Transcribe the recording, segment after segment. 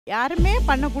யாருமே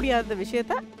பண்ணக்கூடியாத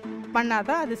விஷயத்த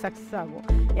பண்ணாதான் அது சக்ஸஸ் ஆகும்.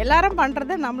 எல்லாரும்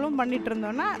பண்ணுறத நம்மளும் பண்ணிட்டு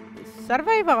இருந்தோம்னா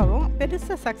சர்வைவ் ஆகும்,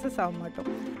 பெருசாக சக்ஸஸ் ஆக மாட்டோம்.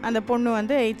 அந்த பொண்ணு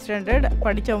வந்து 8th ஸ்டாண்டர்ட்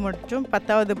படித்த மட்டும்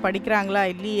 10வது படிக்கிறாங்களா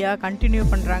இல்லையா, கண்டினியூ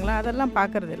பண்ணுறாங்களா அதெல்லாம்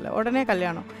பார்க்குறது இல்லை, உடனே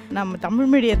கல்யாணம். நம்ம தமிழ்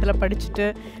மீடியத்தில் படிச்சுட்டு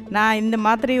நான் இந்த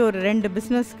மாதிரி ஒரு 2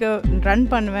 பிஸ்னஸ்க்கு ரன்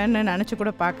பண்ணுவேன்னு நினச்சி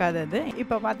கூட பார்க்காதது.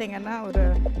 இப்போ பார்த்தீங்கன்னா ஒரு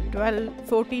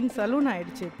 12-14 சலூன்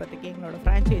ஆகிடுச்சு இப்போதைக்கு எங்களோட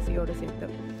ஃப்ரான்ச்சைஸியோடு சேர்த்து.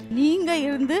 நீங்கள்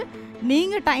இருந்து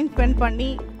நீங்கள் டைம் ஸ்பெண்ட் பண்ணி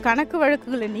கணக்கு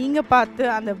வழக்குகளை நீங்கள் பார்த்து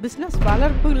அந்த பிஸ்னஸ்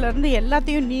வளர்ப்புலேருந்து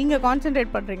எல்லாத்தையும் நீங்கள்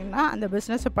கான்சென்ட்ரேட் பண்ணுறீங்கன்னா அந்த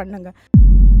பிஸ்னஸை பண்ணுங்கள்.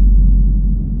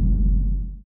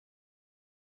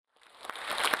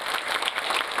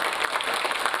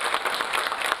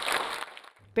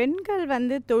 பெண்கள்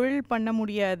வந்து தொழில் பண்ண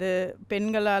முடியாது,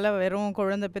 பெண்களால் வெறும்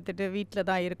குழந்தை பெற்றுட்டு வீட்டில்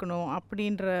தான் இருக்கணும்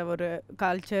அப்படின்ற ஒரு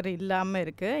கல்ச்சர் இல்லாமல்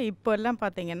இருக்குது. இப்போல்லாம்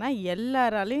பார்த்தீங்கன்னா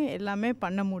எல்லாராலையும் எல்லாமே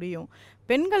பண்ண முடியும்.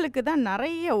 பெண்களுக்கு தான்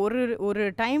நிறைய ஒரு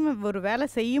டைம் ஒரு வேலை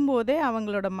செய்யும்போதே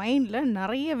அவங்களோட மைண்டில்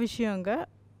நிறைய விஷயங்க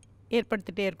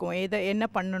ஏற்படுத்திகிட்டே இருக்கும். என்ன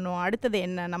பண்ணணும், அடுத்தது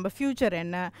என்ன, நம்ம ஃப்யூச்சர்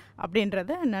என்ன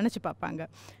அப்படின்றத நினச்சி பார்ப்பாங்க.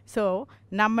 ஸோ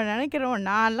நம்ம நினைக்கிறோம்,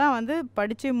 நான்லாம் வந்து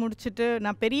படித்து முடிச்சுட்டு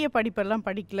நான் பெரிய படிப்பெல்லாம்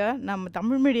படிக்கல, நம்ம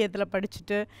தமிழ் மீடியத்தில்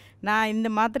படிச்சுட்டு நான்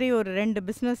இந்த மாதிரி ஒரு 2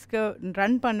 பிஸ்னஸ்க்கு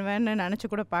ரன் பண்ணுவேன்னு நினச்சி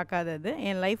கூட பார்க்காதது.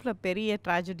 என் லைஃப்பில் பெரிய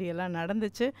ட்ராஜடியெல்லாம்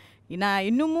நடந்துச்சு. நான்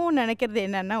இன்னமும் நினைக்கிறது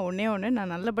என்னென்னா ஒன்று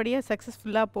நான் நல்லபடியாக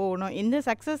சக்ஸஸ்ஃபுல்லாக போகணும், இந்த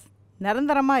சக்ஸஸ்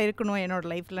நிரந்தரமாக இருக்கணும்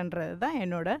என்னோடய லைஃப்லன்றது தான்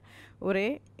என்னோட ஒரே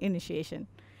initiation.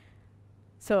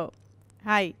 So,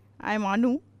 hi, I'm Anu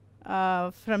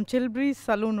from ChillBreeze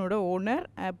Salon owner.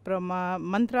 அப்புறம்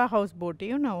மந்த்ரா ஹவுஸ்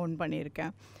போட்டையும் நான் ஓன்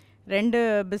பண்ணியிருக்கேன். 2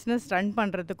 பிஸ்னஸ் ரன்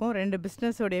பண்ணுறதுக்கும் 2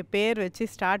 பிஸ்னஸோடைய பேர் வச்சு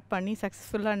ஸ்டார்ட் பண்ணி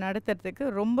சக்ஸஸ்ஃபுல்லாக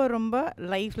நடத்துறதுக்கு ரொம்ப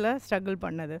லைஃப்பில் ஸ்ட்ரகிள்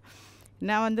பண்ணது.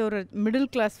 நான் வந்து ஒரு மிடில்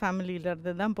கிளாஸ்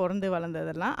ஃபேமிலியிலேருந்து தான் பிறந்து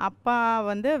வளர்ந்ததெல்லாம். அப்பா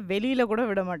வந்து வெளியில் கூட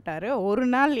விட மாட்டார். ஒரு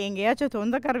நாள் எங்கேயாச்சும்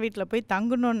சொந்தக்கார வீட்டில் போய்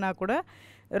தங்கணுன்னா கூட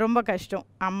ரொம்ப கஷ்டம்.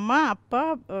 அம்மா, அப்பா,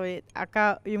 அக்கா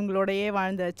இவங்களோடையே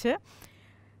வாழ்ந்தாச்சு.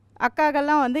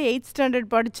 அக்காக்கெல்லாம் வந்து 8th ஸ்டாண்டர்ட்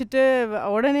படிச்சுட்டு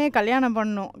உடனே கல்யாணம்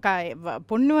பண்ணணும்.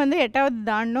 பொண்ணு வந்து 8வது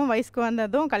தாண்டணும், வயசுக்கு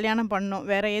வந்ததும் கல்யாணம் பண்ணணும்,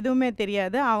 வேறு எதுவுமே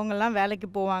தெரியாது. அவங்கெல்லாம் வேலைக்கு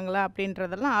போவாங்களா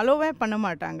அப்படின்றதெல்லாம் அலோவே பண்ண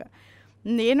மாட்டாங்க.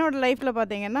 என்னோடய லைஃப்பில்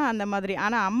பார்த்தீங்கன்னா அந்த மாதிரி.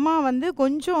 ஆனால் அம்மா வந்து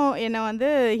கொஞ்சம் என்னை வந்து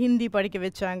ஹிந்தி படிக்க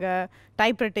வச்சாங்க,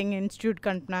 டைப்ரைட்டிங் இன்ஸ்டியூட்க்கு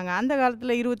அனுப்புனாங்க. அந்த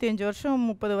காலத்தில் 25 வருஷம்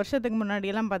 30 வருஷத்துக்கு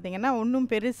முன்னாடியெல்லாம் பார்த்தீங்கன்னா ஒன்றும்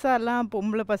பெருசாலாம்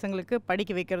பொம்பளை பசங்களுக்கு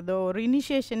படிக்க வைக்கிறதோ ஒரு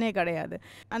இனிஷியேஷனே கிடையாது.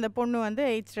 அந்த பொண்ணு வந்து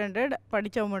 8th ஸ்டாண்டர்ட்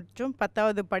படித்த மட்டும்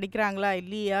 10வது படிக்கிறாங்களா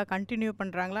இல்லையா, கண்டினியூ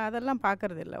பண்ணுறாங்களா அதெல்லாம்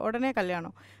பார்க்குறது இல்லை, உடனே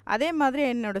கல்யாணம். அதே மாதிரி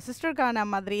என்னோடய சிஸ்டருக்கான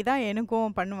மாதிரி தான்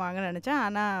எனக்கும் பண்ணுவாங்கன்னு நினச்சேன்.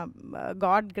 ஆனால்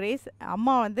காட் கிரேஸ்,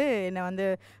 அம்மா வந்து என்னை வந்து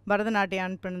பரதநாட்டியம்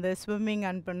அனுப்புனது, ஸ்விம்மிங்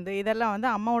அனுப்புனது, இதெல்லாம் வந்து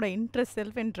அம்மாவோட இன்ட்ரெஸ்ட்,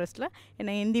 செல்ஃப் இன்ட்ரெஸ்ட்டில்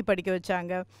என்னை ஹிந்தி படிக்க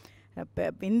வச்சாங்க.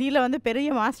 ஹிந்தியில் வந்து பெரிய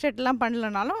மாஸ்டர்ட்லாம்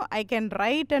பண்ணலனாலும் ஐ கேன்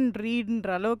ரைட் அண்ட் ரீடுன்ற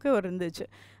அளவுக்கு ஒரு இருந்துச்சு.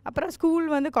 அப்புறம் ஸ்கூல்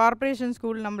வந்து கார்ப்பரேஷன்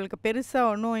ஸ்கூல், நம்மளுக்கு பெருசாக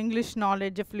ஒன்றும் இங்கிலீஷ்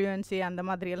நாலேஜ் ஃப்ளூயன்சி அந்த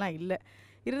மாதிரியெல்லாம் இல்லை.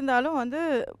 இருந்தாலும் வந்து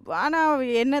ஆனால்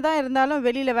என்ன தான் இருந்தாலும்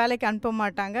வெளியில் வேலைக்கு அனுப்ப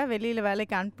மாட்டாங்க. வெளியில்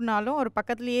வேலைக்கு அனுப்புனாலும் ஒரு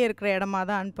பக்கத்துலேயே இருக்கிற இடமா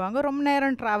தான் அனுப்புவாங்க. ரொம்ப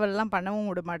நேரம் ட்ராவல்லாம் பண்ணவும்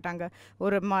விட மாட்டாங்க.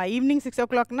 ஒரு ஈவினிங் 6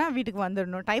 o'clockனா வீட்டுக்கு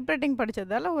வந்துடணும். டைப்ரைட்டிங்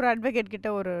படித்ததால் ஒரு அட்வொகேட்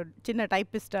கிட்ட ஒரு சின்ன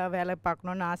டைப்பிஸ்ட்டாக வேலை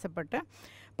பார்க்கணுன்னு ஆசைப்பட்டேன்.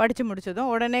 படித்து முடித்ததும்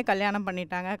உடனே கல்யாணம்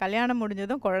பண்ணிட்டாங்க. கல்யாணம்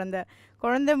முடிஞ்சதும்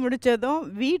குழந்தை முடித்ததும்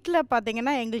வீட்டில்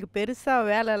பார்த்திங்கன்னா எங்களுக்கு பெருசாக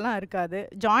வேலைலாம் இருக்காது.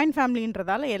 ஜாயின்ட்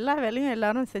ஃபேமிலின்றதால எல்லா வேலையும்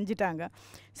எல்லோரும் செஞ்சிட்டாங்க.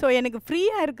 ஸோ எனக்கு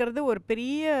ஃப்ரீயாக இருக்கிறது ஒரு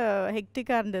பெரிய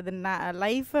ஹெக்டிக்காக இருந்தது.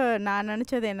 லைஃப்பை நான்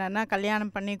நினச்சது என்னென்னா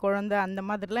கல்யாணம் பண்ணி குழந்தை அந்த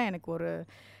மாதிரிலாம் எனக்கு ஒரு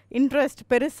இன்ட்ரெஸ்ட்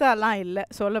பெருசாலாம் இல்லை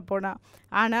சொல்லப்போனால்.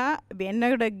 ஆனால்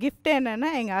என்னோட கிஃப்ட் என்னென்னா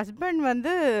எங்கள் ஹஸ்பண்ட்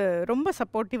வந்து ரொம்ப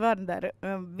சப்போர்ட்டிவாக இருந்தார்.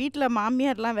 வீட்டில்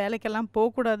மாமியார்லாம் வேலைக்கெல்லாம்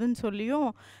போகக்கூடாதுன்னு சொல்லியும்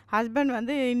ஹஸ்பண்ட்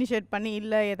வந்து இனிஷியேட் பண்ணி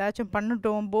இல்லை ஏதாச்சும்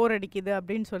பண்ணட்டும், போர் அடிக்குது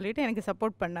அப்படின்னு சொல்லிட்டு எனக்கு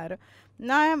சப்போர்ட் பண்ணார்.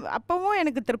 நான் அப்போவும்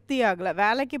எனக்கு திருப்தி ஆகலை.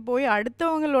 வேலைக்கு போய்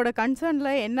அடுத்தவங்களோட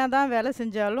கன்சர்னில் என்ன தான் வேலை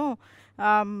செஞ்சாலும்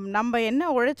நம்ம என்ன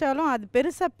உழைச்சாலும் அது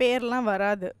பெருசாக பேர்லாம்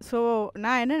வராது. ஸோ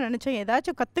நான் என்ன நினச்சேன்,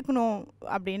 ஏதாச்சும் கற்றுக்கணும்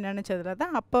அப்படின்னு நினச்சதுல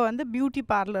தான் அப்போ வந்து பியூட்டி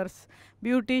பார்லர்ஸ்,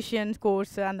 பியூட்டிஷியன்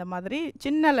கோர்ஸ் அந்த மாதிரி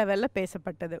சின்ன லெவலில்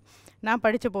பேசப்பட்டது நான்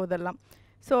படித்த போதெல்லாம்.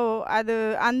 ஸோ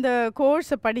அந்த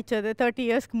கோர்ஸை படித்தது 30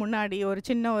 இயர்ஸ்க்கு முன்னாடி ஒரு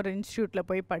சின்ன ஒரு இன்ஸ்டியூட்டில்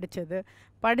போய்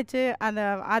படித்து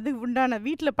அது உண்டான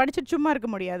வீட்டில் படிச்சுட்டு சும்மா இருக்க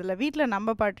முடியாதுல்ல, வீட்டில்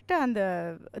நம்ம பாட்டுட்டு அந்த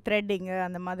த்ரெட்டிங்கு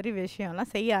அந்த மாதிரி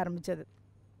விஷயம்லாம் செய்ய ஆரம்பித்தது.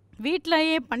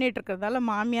 வீட்டிலையே பண்ணிகிட்ருக்கிறதால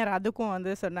மாமியார் அதுக்கும்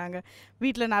வந்து சொன்னாங்க,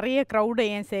 வீட்டில் நிறைய க்ரௌடை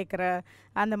ஏன் சேர்க்குற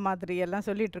அந்த மாதிரி எல்லாம்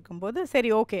சொல்லிகிட்டு இருக்கும்போது சரி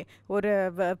ஓகே, ஒரு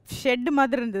ஷெட்டு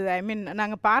மாதிரி இருந்தது. ஐ மீன்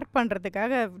நாங்கள் பார்க்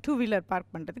பண்ணுறதுக்காக 2 வீலர்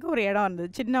பார்க் பண்ணுறதுக்கு ஒரு இடம்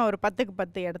இருந்தது. சின்ன ஒரு 10க்கு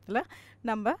 10 இடத்துல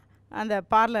நம்ம அந்த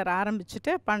பார்லர்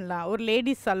ஆரம்பிச்சுட்டு பண்ணலாம். ஒரு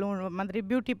லேடீஸ் சலூன் மாதிரி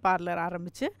பியூட்டி பார்லர்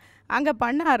ஆரம்பிச்சு, அங்க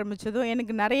பண்ண ஆரம்பிச்சதும்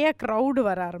எனக்கு நெறைய க்ரவுடு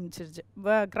வர ஆரம்பிச்சிருச்சு.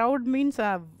 க்ரவுட் மீன்ஸ்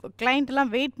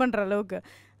கிளையண்ட்லாம் வெயிட் பண்ற அளவுக்கு.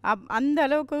 அந்த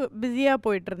அளவுக்கு பிஸியா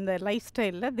போயிட்டுருந்த லைஃப்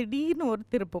ஸ்டைல்ல திடீர்னு ஒரு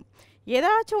திருப்பம்.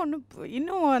 ஏதாச்சும் ஒண்ணு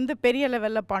இன்னும் வந்து பெரிய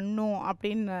லெவல்ல பண்ணணும்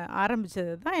அப்படின்னு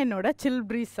ஆரம்பிச்சது தான் என்னோட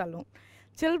ChillBreeze சலூன்.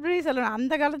 ChillBreeze சலூன்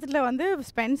அந்த காலத்துல வந்து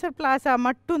ஸ்பென்சர் பிளாசா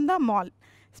மட்டும் தான் மால்.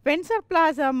 ஸ்பென்சர்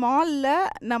பிளாசா மால்ல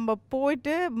நம்ம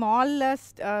போயிட்டு மால்ல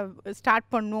ஸ்டார்ட்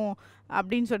பண்ணோம்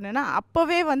அப்படின்னு சொன்னேன்னா,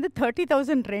 அப்பவே வந்து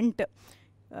 30,000 ரெண்ட்.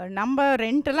 நம்ம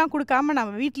ரெண்ட்டெல்லாம் குடுக்காம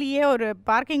நம்ம வீட்லயே ஒரு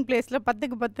பார்க்கிங் பிளேஸ்ல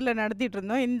 10க்கு 10ல நடத்திட்டு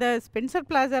இருந்தோம். இந்த ஸ்பென்சர்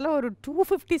பிளாசால ஒரு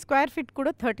 250 ஸ்கொயர் ஃபீட்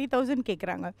கூட 30,000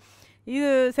 கேட்குறாங்க. இது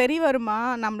சரி வருமா?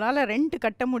 நம்மளால ரெண்ட்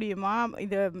கட்ட முடியுமா?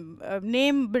 இது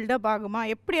நேம் பில்டப் ஆகுமா?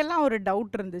 எப்படியெல்லாம் ஒரு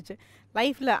டவுட் இருந்துச்சு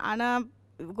லைஃப்ல. ஆனா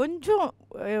கொஞ்சம்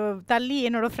தள்ளி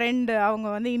என்னோட ஃப்ரெண்டு அவங்க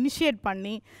வந்து இனிஷியேட்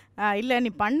பண்ணி, இல்ல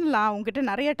நீ பண்ணலாம். உன்கிட்ட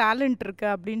நெறைய டேலண்ட் இருக்கு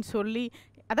அப்படின்னு சொல்லி,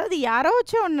 அதாவது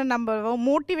யாராச்சும் ஒண்ணு நம்ம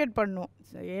மோட்டிவேட் பண்ணணும்.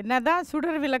 என்னதான்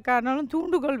சுடர் விளக்கானாலும்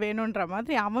தூண்டுகோல் வேணுன்ற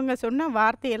மாதிரி அவங்க சொன்ன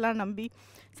வார்த்தையெல்லாம் நம்பி,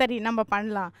 சரி நம்ம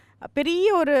பண்ணலாம். பெரிய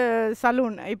ஒரு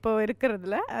சலூன் இப்போ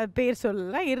இருக்கிறதுல பேர்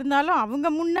சொல்லல. இருந்தாலும் அவங்க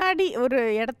முன்னாடி ஒரு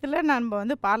இடத்துல நம்ம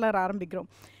வந்து பார்லர்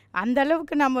ஆரம்பிக்கிறோம். அந்த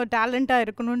அளவுக்கு நம்ம டேலண்டா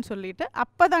இருக்கணும்னு சொல்லிட்டு,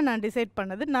 அப்பதான் நான் டிசைட்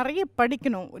பண்ணது, நெறைய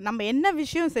படிக்கணும். நம்ம என்ன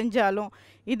விஷயம் செஞ்சாலும்,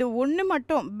 இது ஒண்ணு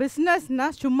மட்டும் பிசினஸ்னா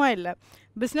சும்மா இல்ல.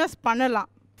 பிசினஸ் பண்ணலாம்.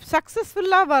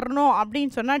 சக்ஸஸ்ஃபுல்லா வரணும்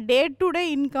அப்படின்னு சொன்னா, டே டு டே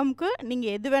இன்கம்க்கு நீங்க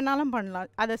எது வேணாலும்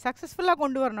பண்ணலாம். அத சக்ஸஸ்ஃபுல்லா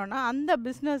கொண்டு வரணும்னா, அந்த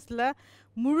பிசினஸ்ல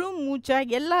முழு மூச்சா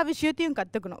எல்லா விஷயத்தையும்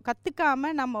கத்துக்கணும்.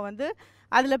 கத்துக்காம நம்ம வந்து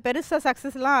அதுல பெருசா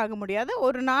சக்ஸஸ்லாம் ஆக முடியாது.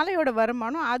 ஒரு நாளையோட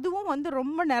வருமானம் அதுவும் வந்து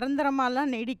ரொம்ப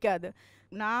நிரந்தரமாலாம் நீடிக்காது.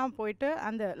 நான் போயிட்டு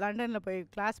அந்த லண்டன்ல போய்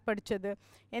கிளாஸ் படிச்சது,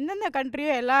 எந்தெந்த கண்ட்ரியோ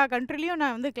எல்லா கண்ட்ரிலயும்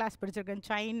நான் வந்து கிளாஸ் படிச்சிருக்கேன்.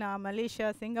 China,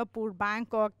 Malaysia, Singapore,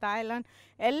 Bangkok, Thailand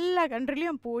எல்லா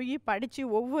கண்ட்ரிலயும் போய் படிச்சு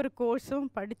ஒவ்வொரு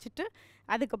கோர்ஸும் படிச்சுட்டு,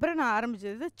 அதுக்கப்புறம் நான்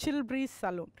ஆரம்பிச்சது ChillBreeze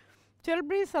சலூன்.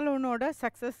 ChillBreeze சலூனோட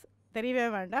சக்ஸஸ் தெரியவே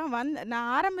வேண்டாம். நான்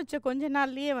ஆரம்பிச்ச கொஞ்ச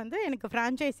நாள்லயே வந்து எனக்கு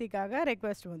ஃப்ரான்ச்சைஸிக்காக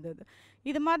ரெக்வெஸ்ட் வந்தது.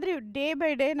 இது மாதிரி டே பை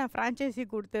டே நான் ஃப்ரான்ச்சைஸி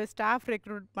குடுத்து, ஸ்டாஃப்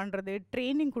ரெக்ரூட் பண்றது,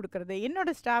 ட்ரெய்னிங் குடுக்கறது. என்னோட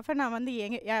ஸ்டாஃப நான் வந்து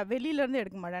வெளியிலேருந்து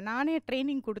எடுக்க மாட்டேன். நானே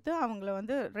ட்ரெய்னிங் குடுத்து அவங்கள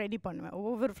வந்து ரெடி பண்ணுவேன்.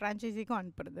 ஒவ்வொரு ஃப்ரான்ச்சைஸிக்கும்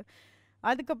அனுப்புறது.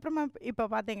 அதுக்கப்புறமா இப்ப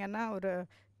பார்த்தீங்கன்னா, ஒரு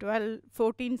 12,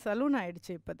 14 சலூன்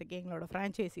ஆயிடுச்சு இப்போதைக்கு எங்களோட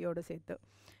ஃப்ரான்ச்சைஸியோட சேர்த்து.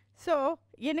 ஸோ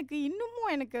எனக்கு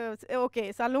இன்னமும் எனக்கு ஓகே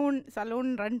சலூன்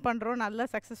ரன் பண்ணுறோம், நல்லா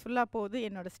சக்ஸஸ்ஃபுல்லாக போகுது.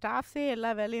 என்னோட ஸ்டாஃப்ஸே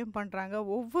எல்லா வேலையும் பண்ணுறாங்க.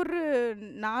 ஒவ்வொரு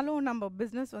நாளும் நம்ம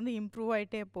பிஸ்னஸ் வந்து இம்ப்ரூவ்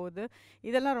ஆகிட்டே போகுது.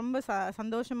 இதெல்லாம் ரொம்ப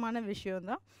சந்தோஷமான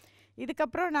விஷயம்தான்.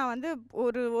 இதுக்கப்புறம் நான் வந்து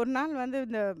ஒரு நாள் வந்து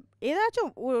இந்த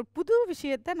ஏதாச்சும் ஒரு புது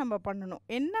விஷயத்த நம்ம பண்ணணும்.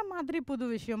 என்ன மாதிரி புது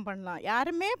விஷயம் பண்ணலாம்?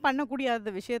 யாருமே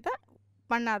பண்ணக்கூடியாத விஷயத்த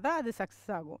பண்ணாதான் அது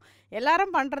சக்ஸஸ் ஆகும்.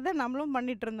 எல்லாரும் பண்ணுறத நம்மளும்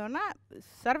பண்ணிட்டு இருந்தோம்னா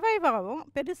சர்வைவ் ஆகும்,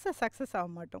 பெருசாக சக்ஸஸ் ஆக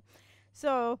மாட்டோம்.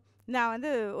 ஸோ நான்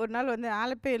வந்து ஒரு நாள் வந்து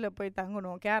ஆலப்பையில் போய்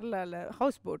தங்கணும், கேரளாவில்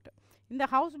ஹவுஸ் போட்டு. இந்த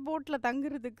ஹவுஸ் போட்டில்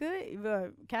தங்குறதுக்கு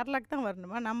கேரளாக்கு தான்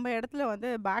வரணுமா? நம்ம இடத்துல வந்து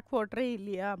பேக் வாட்டரே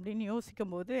இல்லையா அப்படின்னு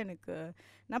யோசிக்கும்போது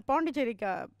நான்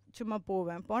பாண்டிச்சேரிக்கு சும்மா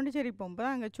போவேன். பாண்டிச்சேரி போகும்போது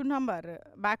அங்கே சுண்ணாம்பாறு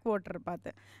பேக் வாட்டர்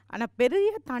பார்த்தேன். ஆனால்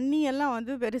பெரிய தண்ணியெல்லாம்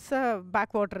வந்து பெருசாக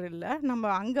பேக் வாட்டர் இல்லை.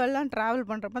 நம்ம அங்கெல்லாம் ட்ராவல்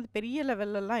பண்ணுற மாதிரி பெரிய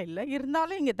லெவல்லலாம் இல்லை.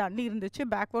 இருந்தாலும் இங்கே தண்ணி இருந்துச்சு,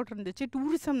 பேக் வாட்டர் இருந்துச்சு,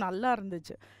 டூரிசம் நல்லா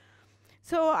இருந்துச்சு.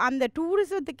 ஸோ அந்த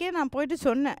டூரிசத்துக்கே நான் போயிட்டு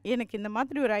சொன்னேன், எனக்கு இந்த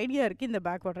மாதிரி ஒரு ஐடியா இருக்குது இந்த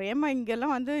பேக் வாட்டர். ஏம்மா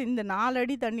இங்கெல்லாம் வந்து இந்த 4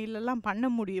 அடி தண்ணியிலலாம் பண்ண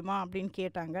முடியுமா அப்படின்னு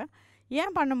கேட்டாங்க.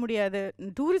 ஏன் பண்ண முடியாது?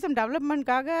 டூரிசம்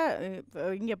டெவலப்மெண்ட்காக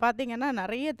இங்கே பார்த்தீங்கன்னா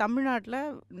நிறைய தமிழ்நாட்டில்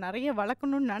நிறைய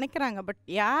வளர்க்கணும்னு நினைக்கிறாங்க. பட்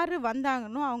யார்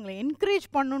வந்தாங்கன்னு அவங்கள என்கரேஜ்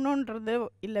பண்ணணுன்றது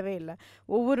இல்லவே இல்லை.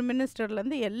 ஒவ்வொரு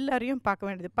மினிஸ்டர்லேருந்து எல்லாரையும் பார்க்க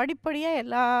வேண்டியது. படிப்படியாக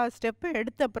எல்லா ஸ்டெப்பும்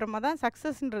எடுத்த அப்புறமா தான்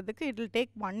சக்ஸஸ்ன்றதுக்கு it will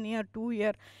take 1 year 2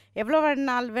 year எவ்வளோ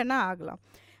நாள் வேணால் ஆகலாம்.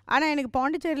 ஆனால் எனக்கு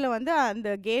பாண்டிச்சேரியில் வந்து அந்த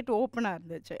கேட் ஓப்பனாக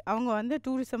இருந்துச்சு. அவங்க வந்து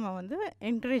டூரிசமை வந்து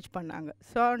என்கரேஜ் பண்ணாங்க.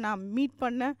 ஸோ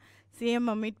நான்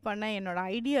சிஎம்ஐ மீட் பண்ணேன்.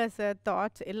 என்னோடய ஐடியாஸை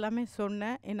தாட்ஸ் எல்லாமே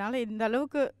சொன்னேன். என்னால் இந்த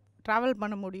அளவுக்கு ட்ராவல்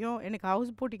பண்ண முடியும், எனக்கு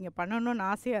ஹவுஸ் போட் இங்கே பண்ணணும்னு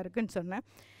ஆசையாக இருக்குதுன்னு சொன்னேன்.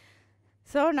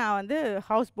 ஸோ நான் வந்து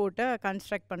ஹவுஸ் போட்டை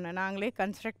கன்ஸ்ட்ரக்ட் பண்ணேன். நாங்களே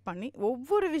கன்ஸ்ட்ரக்ட் பண்ணி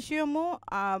ஒவ்வொரு விஷயமும்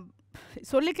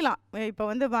சொல்லிக்கலாம். இப்போ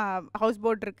வந்து ஹவுஸ்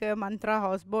போட் இருக்குது, மந்த்ரா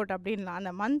ஹவுஸ் போட் அப்படின்லாம்.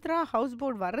 அந்த மந்த்ரா ஹவுஸ்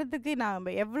போட் வர்றதுக்கு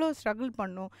நான் எவ்வளோ ஸ்ட்ரகிள்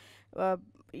பண்ணோம்.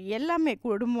 எல்லாமே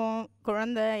குடும்பம்,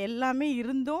 குழந்தை எல்லாமே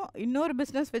இருந்தும் இன்னொரு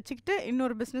பிஸ்னஸ் வச்சுக்கிட்டு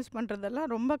இன்னொரு பிஸ்னஸ் பண்ணுறதெல்லாம்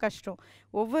ரொம்ப கஷ்டம்.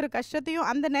 ஒவ்வொரு கஷ்டத்தையும்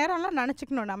அந்த நேரம்லாம்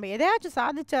நினச்சிக்கணும். நம்ம எதையாச்சும்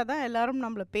சாதிச்சா தான் எல்லோரும்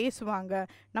நம்மளை பேசுவாங்க,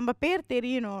 நம்ம பேர்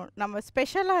தெரியணும், நம்ம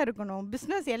ஸ்பெஷலாக இருக்கணும்.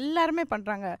 பிஸ்னஸ் எல்லாருமே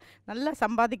பண்ணுறாங்க, நல்லா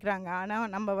சம்பாதிக்கிறாங்க. ஆனால்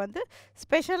நம்ம வந்து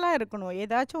ஸ்பெஷலாக இருக்கணும்.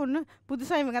 ஏதாச்சும் ஒன்று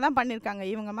புதுசாக இவங்க தான் பண்ணியிருக்காங்க,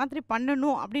 இவங்க மாதிரி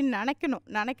பண்ணணும் அப்படின்னு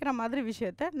நினைக்கிற மாதிரி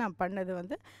விஷயத்த நான் பண்ணது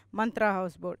வந்து மந்த்ரா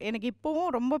ஹவுஸ் போட். எனக்கு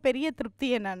இப்போவும் ரொம்ப பெரிய திருப்தி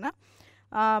என்னென்னா,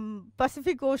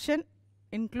 பசிபிக் ஓஷன்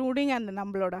இன்க்ளூடிங் அந்த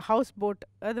நம்மளோட ஹவுஸ் போட்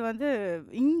அது வந்து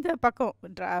இந்த பக்கம்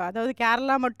அதாவது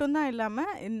கேரளா மட்டும்தான்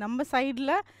இல்லாமல் நம்ம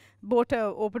சைடில் போட்டை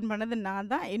ஓப்பன் பண்ணது நான்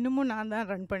தான். இன்னமும் நான் தான்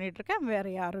ரன் பண்ணிகிட்ருக்கேன். வேறு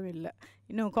யாரும் இல்லை,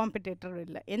 இன்னும் காம்படிட்டரும்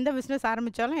இல்லை. எந்த பிஸ்னஸ்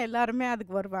ஆரம்பித்தாலும் எல்லாருமே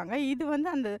அதுக்கு வருவாங்க. இது வந்து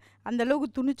அந்த அளவுக்கு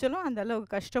துணிச்சலும் அந்த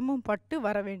அளவுக்கு கஷ்டமும் பட்டு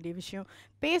வர வேண்டிய விஷயம்.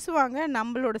 பேசுவாங்க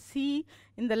நம்மளோட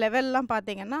இந்த லெவல்லாம்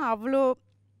பார்த்தீங்கன்னா அவ்வளோ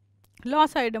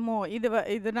லாஸ் ஆகிடுமோ,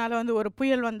 இதனால் வந்து ஒரு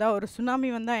புயல் வந்தால் ஒரு சுனாமி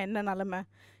வந்தால் என்ன நிலமை,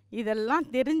 இதெல்லாம்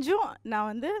தெரிஞ்சும் நான்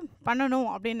வந்து பண்ணணும்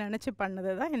அப்படின்னு நினச்சி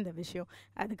பண்ணது தான் இந்த விஷயம்.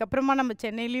 அதுக்கப்புறமா நம்ம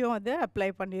சென்னையிலையும் அது அப்ளை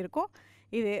பண்ணியிருக்கோம்.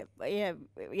 இது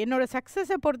என்னோடய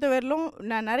சக்ஸஸை பொறுத்தவரையிலும்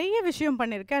நான் நிறைய விஷயம்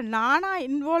பண்ணியிருக்கேன், நானாக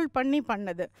இன்வால்வ்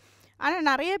பண்ணது. ஆனால்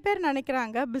நிறைய பேர்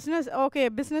நினைக்கிறாங்க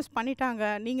பிஸ்னஸ் பண்ணிட்டாங்க,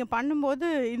 நீங்கள் பண்ணும்போது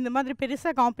இந்த மாதிரி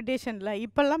பெருசாக காம்படிஷனில்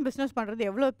இப்போல்லாம் பிஸ்னஸ் பண்ணுறது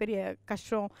எவ்வளோ பெரிய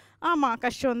கஷ்டம். ஆமாம்,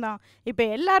 கஷ்டம்தான். இப்போ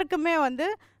எல்லாருக்குமே வந்து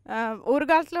ஒரு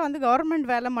காலத்தில் வந்து கவர்மெண்ட்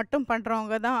வேலை மட்டும்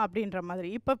பண்ணுறவங்க தான் அப்படின்ற மாதிரி.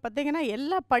 இப்போ பார்த்திங்கன்னா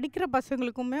எல்லா படிக்கிற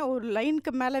பசங்களுக்குமே ஒரு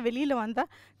லைனுக்கு மேலே வெளியில் வந்தால்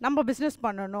நம்ம பிஸ்னஸ்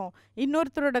பண்ணணும்,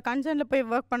 இன்னொருத்தரோட கன்சர்னில் போய்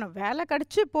ஒர்க் பண்ண வேலை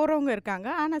கிடச்சி போகிறவங்க இருக்காங்க.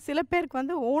 ஆனால் சில பேருக்கு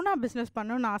வந்து ஓனாக பிஸ்னஸ்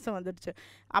பண்ணணும்னு ஆசை வந்துடுச்சு.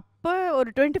 அப்போ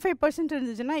ஒரு 25%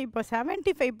 இருந்துச்சுன்னா இப்போ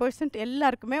 75%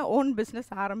 எல்லாருக்குமே ஓன்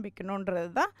பிஸ்னஸ்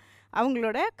ஆரம்பிக்கணுன்றது தான்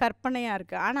அவங்களோட கற்பனையாக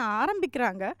இருக்குது. ஆனால்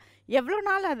ஆரம்பிக்கிறாங்க, எவ்வளோ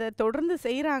நாள் அதை தொடர்ந்து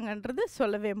செய்கிறாங்கன்றது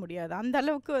சொல்லவே முடியாது. அந்த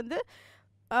அளவுக்கு வந்து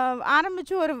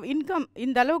ஆரம்பித்து ஒரு இன்கம்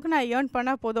இந்த அளவுக்கு நான் ஏர்ன்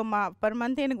பண்ணால் போதுமா, பர்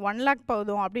மந்த் எனக்கு 1 lakh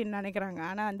போதும் அப்படின்னு நினைக்கிறாங்க.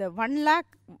 ஆனால் அந்த 1 lakh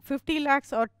 50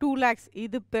 lakhs or 2 lakhs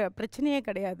இது பிரச்சனையே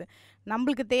கிடையாது.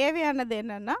 நம்மளுக்கு தேவையானது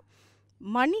என்னென்னா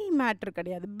மணி மேட்ரு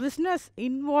கிடையாது, பிஸ்னஸ்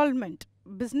இன்வால்மெண்ட்.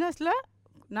 பிஸ்னஸில்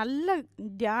நல்ல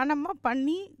தியானமாக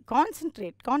பண்ணி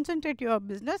கான்சன்ட்ரேட் யுவர்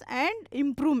பிஸ்னஸ் அண்ட்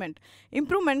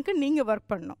இம்ப்ரூவ்மெண்ட்க்கு நீங்கள்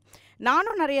ஒர்க் பண்ணணும்.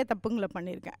 நானும் நிறைய தப்புங்களை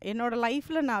பண்ணியிருக்கேன் என்னோடய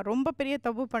லைஃப்பில். நான் ரொம்ப பெரிய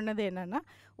தப்பு பண்ணது என்னென்னா,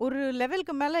 ஒரு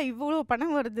லெவலுக்கு மேலே இவ்வளோ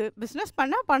பணம் வருது, பிஸ்னஸ்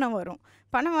பண்ணால் பணம் வரும்,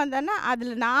 பணம் வந்தேன்னா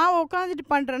அதில் நான் உட்காந்துட்டு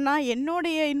பண்ணுறேன்னா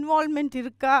என்னுடைய இன்வால்மெண்ட்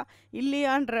இருக்கா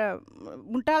இல்லையான்ற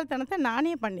முட்டாள்தனத்தை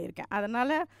நானே பண்ணியிருக்கேன்.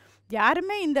 அதனால்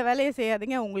யாருமே இந்த வேலையை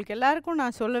செய்யாதீங்க. உங்களுக்கு எல்லாருக்கும்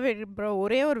நான் சொல்ல விரும்புகிற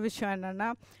ஒரே ஒரு விஷயம்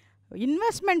என்னென்னா,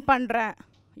 இன்வெஸ்ட்மெண்ட் பண்ணுறேன்,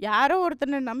 யாரோ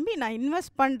ஒருத்தனை நம்பி நான்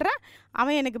இன்வெஸ்ட் பண்ணுறேன்,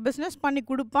 அவன் எனக்கு பிஸ்னஸ் பண்ணி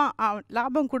கொடுப்பான்,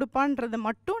 லாபம் கொடுப்பான்றதை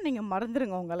மட்டும் நீங்கள்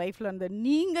மறந்துடுங்க உங்கள் லைஃப்பில் இருந்து.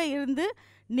 நீங்கள் இருந்து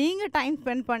நீங்கள் டைம்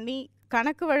ஸ்பெண்ட் பண்ணி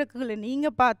கணக்கு வழக்குகளை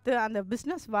நீங்கள் பார்த்து அந்த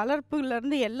பிஸ்னஸ்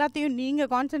வளர்ப்புலேருந்து எல்லாத்தையும் நீங்கள்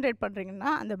கான்சென்ட்ரேட் பண்ணுறீங்கன்னா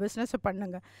அந்த பிஸ்னஸை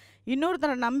பண்ணுங்கள்.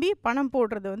 இன்னொருத்தரை நம்பி பணம்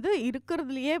போடுறது வந்து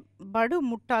இருக்கிறதுலையே படு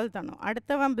முட்டாள்தனம்.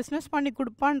 அடுத்தவன் பிஸ்னஸ் பண்ணி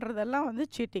கொடுப்பான்றதெல்லாம் வந்து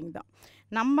சீட்டிங் தான்.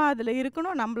 நம்ம அதில்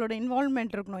இருக்கணும், நம்மளோட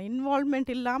இன்வால்மெண்ட் இருக்கணும்.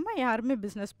 இன்வால்மெண்ட் இல்லாமல் யாருமே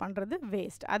பிஸ்னஸ் பண்ணுறது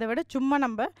வேஸ்ட். அதை விட சும்மா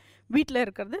நம்ம வீட்டில்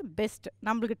இருக்கிறது பெஸ்ட்.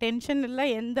 நம்மளுக்கு டென்ஷன் இல்லை,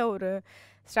 எந்த ஒரு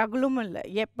ஸ்ட்ரகிளும் இல்லை.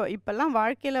 இப்போல்லாம்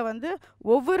வாழ்க்கையில் வந்து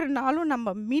ஒவ்வொரு நாளும்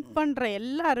நம்ம மீட் பண்ணுற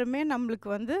எல்லாருமே நம்மளுக்கு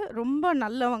வந்து ரொம்ப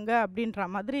நல்லவங்க அப்படின்ற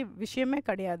மாதிரி விஷயமே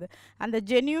கிடையாது. அந்த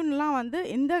ஜென்யூன்லாம் வந்து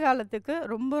இந்த காலத்துக்கு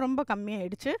ரொம்ப ரொம்ப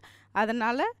கம்மியாயிடுச்சு.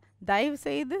 அதனால்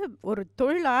தயவுசெய்து ஒரு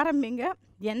தொழில் ஆரம்பிங்க,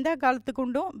 எந்த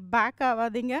காலத்துக்குண்டும் பேக்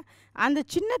ஆகாதீங்க. அந்த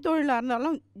சின்ன தொழிலாக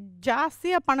இருந்தாலும்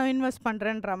ஜாஸ்தியாக பணம் இன்வெஸ்ட்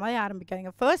பண்ணுறேன்ற மாதிரி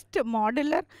ஆரம்பிக்காதீங்க. ஃபர்ஸ்ட்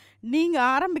மாடுலர் நீங்கள்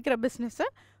ஆரம்பிக்கிற பிஸ்னஸை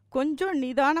கொஞ்சம்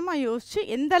நிதானமாக யோசித்து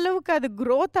எந்த அளவுக்கு அது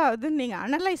க்ரோத் ஆகுதுன்னு நீங்கள்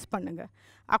அனலைஸ் பண்ணுங்கள்.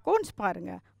 அக்கௌண்ட்ஸ்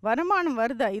பாருங்கள், வருமானம்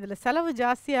வருதா, இதில் செலவு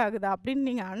ஜாஸ்தியாகுதா அப்படின்னு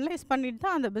நீங்கள் அனலைஸ் பண்ணிட்டு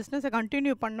தான் அந்த பிஸ்னஸை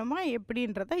கண்டினியூ பண்ணணுமா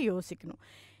எப்படின்றத யோசிக்கணும்.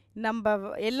 நம்ம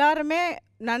எல்லாருமே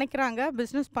நினைக்கிறாங்க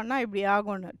பிஸ்னஸ் பண்ணால் இப்படி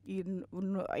ஆகும்னு.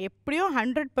 எப்படியும்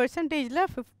 100%ல்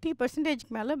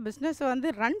 50%க்கு மேலே பிஸ்னஸ் வந்து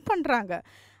ரன் பண்ணுறாங்க.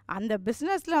 அந்த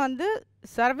பிஸ்னஸில் வந்து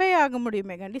சர்வே ஆக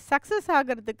முடியுமே காண்டி சக்ஸஸ்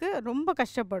ஆகிறதுக்கு ரொம்ப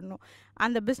கஷ்டப்படணும்.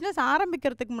 அந்த பிஸ்னஸ்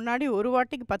ஆரம்பிக்கிறதுக்கு முன்னாடி ஒரு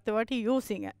வாட்டிக்கு 10 வாட்டி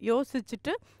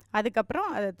யோசிச்சுட்டு அதுக்கப்புறம்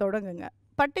அதை தொடங்குங்க.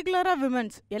 பர்டிகுலராக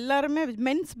விமென்ஸ் எல்லாருமே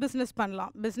மென்ஸ் பிஸ்னஸ்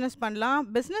பண்ணலாம்.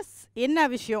 பிஸ்னஸ் என்ன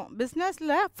விஷயம்,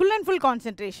 பிஸ்னஸில் ஃபுல் அண்ட் ஃபுல்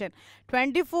கான்சன்ட்ரேஷன்.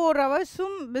 24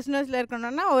 ஹவர்ஸும் பிஸ்னஸில்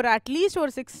இருக்கணும்னா ஒரு அட்லீஸ்ட்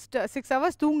ஒரு 6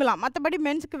 ஹவர்ஸ் தூங்கலாம். மற்றபடி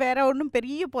மென்ஸுக்கு வேறு ஒன்றும்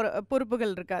பெரிய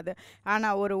பொறுப்புகள் இருக்காது.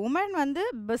 ஆனால் ஒரு உமன் வந்து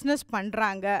பிஸ்னஸ்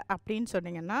பண்ணுறாங்க அப்படின்னு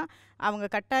சொன்னிங்கன்னா அவங்க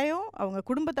கட்டாயம் அவங்க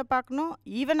குடும்பத்தை பார்க்கணும்.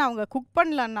 ஈவன் அவங்க குக்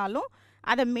பண்ணலன்னாலும்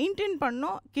அதை மெயின்டைன்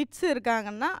பண்ணணும். கிட்ஸ்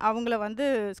இருக்காங்கன்னா அவங்கள வந்து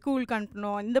ஸ்கூலுக்கு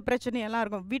அனுப்பணும். இந்த பிரச்சனையெல்லாம்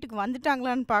இருக்கும், வீட்டுக்கு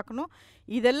வந்துட்டாங்களான்னு பார்க்கணும்.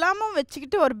 இதெல்லாமும்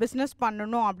வச்சுக்கிட்டு ஒரு பிஸ்னஸ்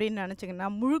பண்ணணும் அப்படின்னு நினச்சிங்கன்னா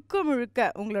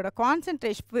முழுக்க உங்களோட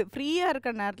கான்சன்ட்ரேஷன் ஃப்ரீயாக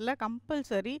இருக்கிற நேரத்தில்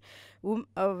கம்பல்சரி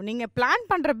நீங்கள் பிளான்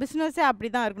பண்ணுற பிஸ்னஸே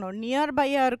அப்படி தான் இருக்கணும்.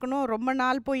 நியர்பையாக இருக்கணும், ரொம்ப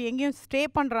நாள் போய் எங்கேயும் ஸ்டே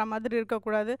பண்ணுற மாதிரி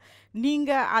இருக்கக்கூடாது.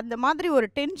 நீங்கள் அந்த மாதிரி ஒரு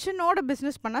டென்ஷனோட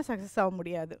பிஸ்னஸ் பண்ணால் சக்ஸஸ் ஆக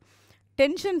முடியாது.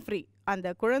 டென்ஷன் ஃப்ரீ, அந்த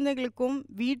குழந்தைகளுக்கும்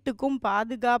வீட்டுக்கும்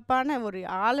பாதுகாப்பான ஒரு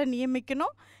ஆளை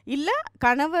நியமிக்கணும். இல்ல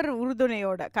கணவர்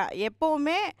உறுதுணையோட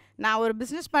எப்பவுமே நான் ஒரு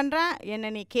பிசினஸ் பண்றேன், என்ன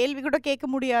நீ கேள்வி கூட கேட்க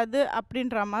முடியாது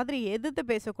அப்படின்ற மாதிரி எதிர்த்து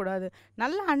பேசக்கூடாது.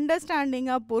 நல்ல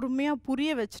அண்டர்ஸ்டாண்டிங்கா பொறுமையா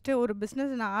புரிய வச்சுட்டு ஒரு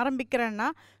பிசினஸ் நான் ஆரம்பிக்கிறேன்னா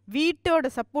வீட்டோட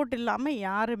சப்போர்ட் இல்லாம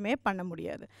யாருமே பண்ண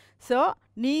முடியாது. ஸோ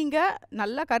நீங்க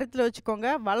நல்லா கருத்துல வச்சுக்கோங்க.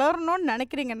 வளரணும்னு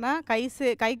நினைக்கிறீங்கன்னா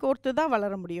கைகோர்த்து தான்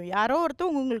வளர முடியும். யாரோ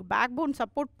ஒருத்தர் உங்களுக்கு பேக் போன்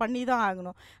சப்போர்ட் பண்ணி தான்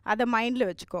ஆகணும். அதை மைண்டில்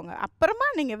வச்சுக்கோங்க. அப்புறமா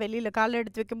நீங்கள் வெளியில் கால்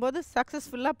எடுத்து வைக்கும்போது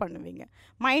சக்ஸஸ்ஃபுல்லாக பண்ணுவீங்க.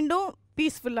 மைண்டும்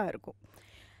பீஸ்ஃபுல்லாக இருக்கும்.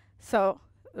 ஸோ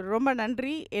ரொம்ப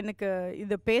நன்றி எனக்கு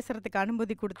இது பேசுகிறதுக்கு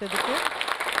அனுமதி கொடுத்ததுக்கு.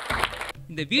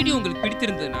 இந்த வீடியோ உங்களுக்கு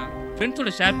பிடித்திருந்ததுன்னா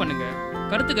ஃப்ரெண்ட்ஸோட ஷேர் பண்ணுங்கள்.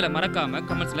 கருத்துக்களை மறக்காமல்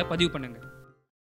கமெண்ட்ஸில் பதிவு பண்ணுங்கள்.